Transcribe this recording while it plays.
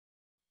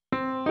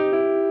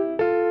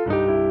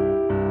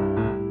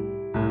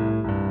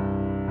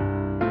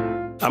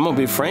I'm gonna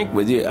be frank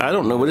with you, I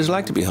don't know what it's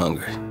like to be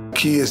hungry.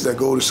 Kids that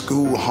go to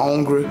school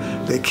hungry,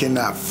 they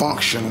cannot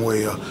function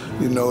well.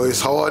 You know, it's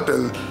hard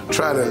to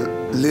try to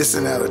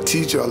listen at a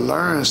teacher or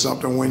learn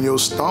something when your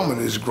stomach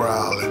is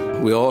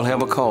growling. We all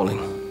have a calling.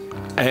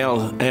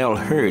 Al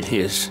heard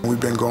his.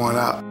 We've been going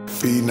out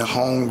feeding the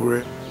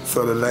hungry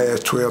for the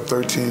last 12,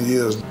 13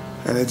 years,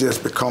 and it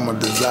just become a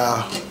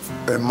desire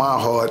in my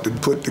heart to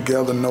put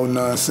together No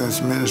Nonsense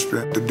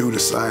Ministry to do the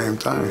same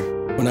thing.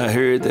 When I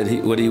heard that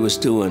what he was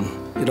doing,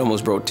 it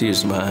almost brought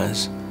tears to my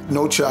eyes.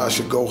 No child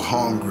should go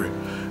hungry.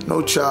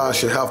 No child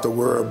should have to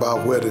worry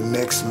about where the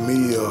next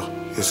meal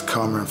is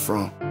coming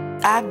from.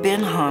 I've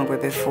been hungry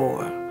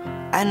before.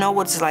 I know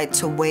what it's like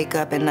to wake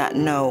up and not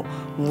know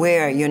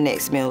where your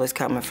next meal is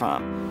coming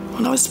from.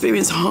 When I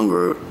experienced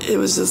hunger, it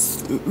was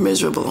just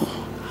miserable.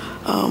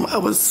 I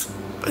was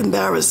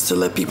embarrassed to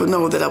let people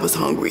know that I was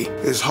hungry.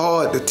 It's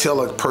hard to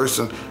tell a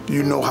person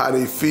you know how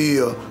they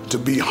feel to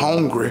be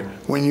hungry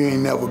when you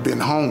ain't never been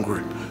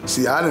hungry.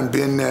 See, I done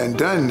been there and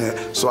done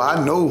that, so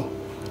I know.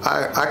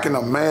 I can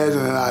imagine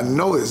and I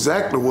know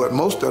exactly what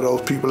most of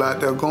those people out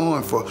there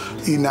going for.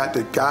 Eating out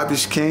the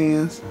garbage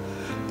cans,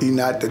 eating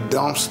out the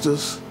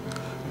dumpsters,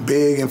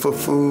 begging for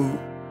food.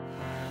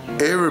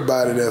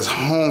 Everybody that's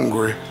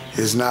hungry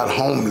is not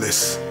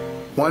homeless.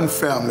 One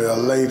family, a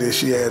lady,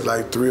 she had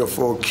like 3 or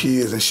 4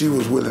 kids, and she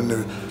was willing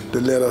to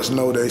let us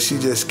know that she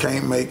just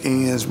can't make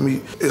ends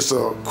meet. It's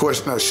a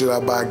question of should I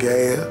buy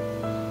gas,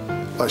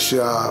 or should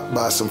I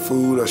buy some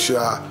food, or should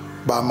I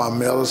buy my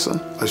medicine,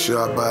 or should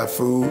I buy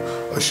food,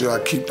 or should I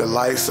keep the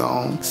lights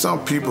on?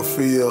 Some people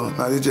feel,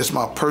 now it's just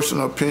my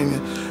personal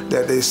opinion,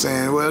 that they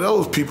saying, well,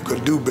 those people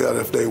could do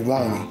better if they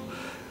want them.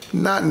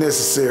 Not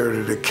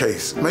necessarily the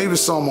case. Maybe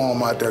some of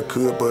them out there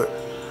could, but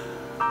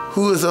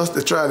who is us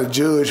to try to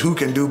judge who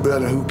can do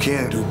better and who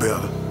can't do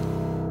better?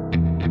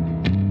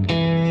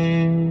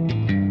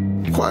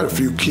 Quite a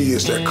few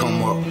kids that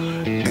come up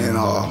and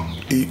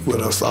eat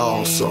with us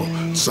also.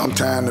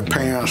 Sometimes the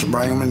parents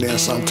bring them, and then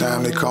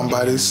sometimes they come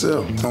by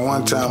themselves. And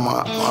one time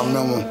I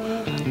remember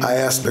I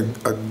asked a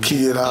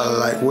kid, I was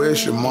like,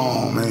 where's your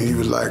mom? And he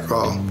was like,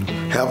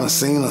 haven't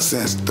seen her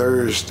since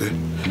Thursday,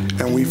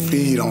 and we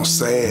feed on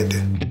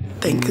Saturday.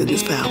 Thank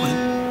goodness for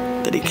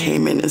Alvin, that he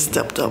came in and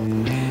stepped up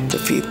to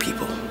feed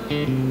people,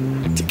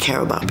 to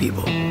care about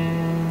people,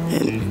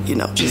 and, you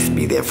know, just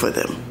be there for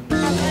them.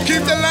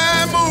 Keep the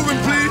line moving,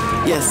 please.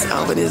 Yes,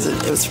 Alvin is an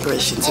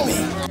inspiration to me.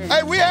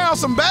 Hey, we have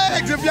some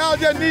bags if y'all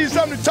just need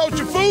something to tote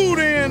your food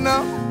in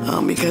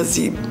now. Because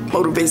he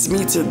motivates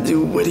me to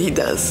do what he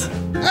does.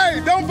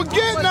 Hey, don't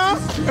forget now,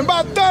 in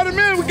about 30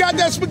 minutes we got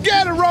that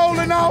spaghetti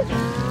rolling off.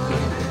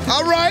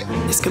 All right?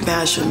 His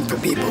compassion for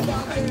people,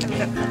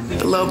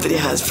 the love that he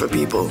has for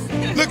people.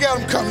 Look at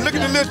him come, look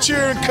at the little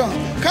cheering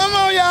come. Come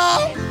on,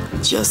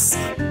 y'all. Just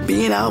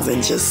being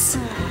Alvin, just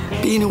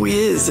being who he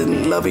is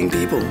and loving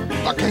people.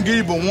 I can't give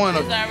you but one.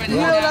 Look,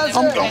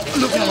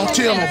 don't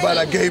tell nobody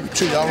I gave it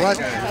to you, all right?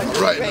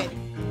 All right.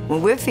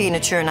 When we're feeding the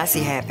children, I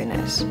see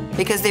happiness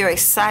because they're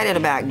excited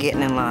about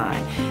getting in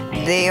line.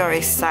 They are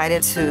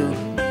excited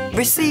to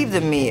receive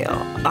the meal,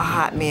 a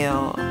hot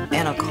meal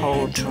and a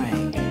cold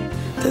drink.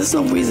 There's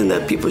no reason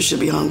that people should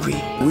be hungry.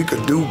 We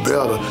could do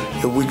better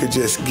if we could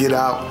just get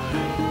out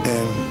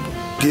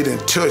and get in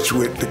touch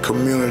with the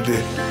community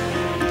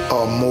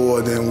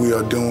more than we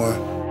are doing.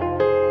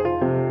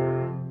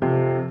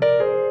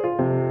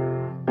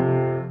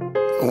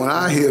 When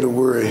I hear the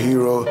word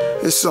hero,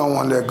 it's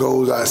someone that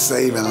goes out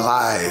saving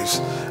lives,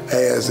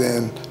 as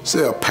in,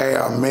 say, a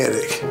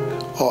paramedic,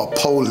 or a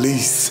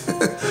police,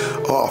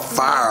 or a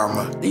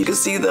fireman. You can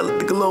see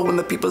the glow in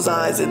the people's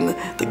eyes, and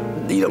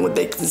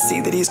they can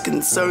see that he's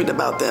concerned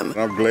about them.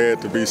 I'm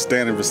glad to be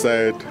standing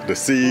beside the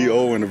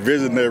CEO and the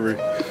visionary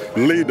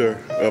leader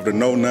of the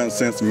No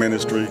Nonsense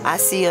Ministry. I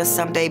see us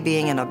someday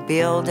being in a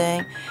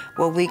building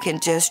where we can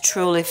just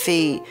truly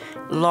feed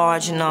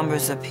large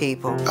numbers of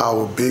people.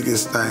 Our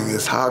biggest thing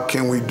is how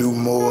can we do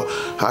more?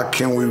 How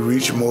can we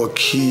reach more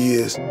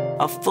kids?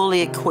 A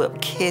fully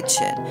equipped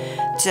kitchen.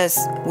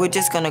 We're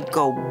just gonna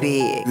go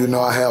big. You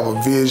know, I have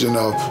a vision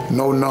of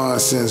No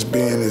Nonsense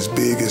being as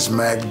big as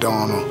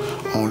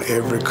McDonald's on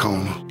every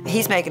corner.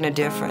 He's making a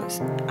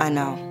difference, I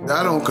know.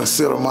 I don't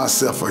consider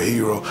myself a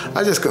hero.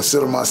 I just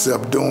consider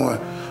myself doing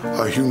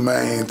a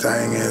humane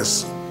thing,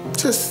 as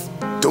just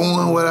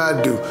doing what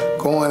I do,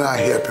 going out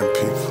helping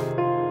people.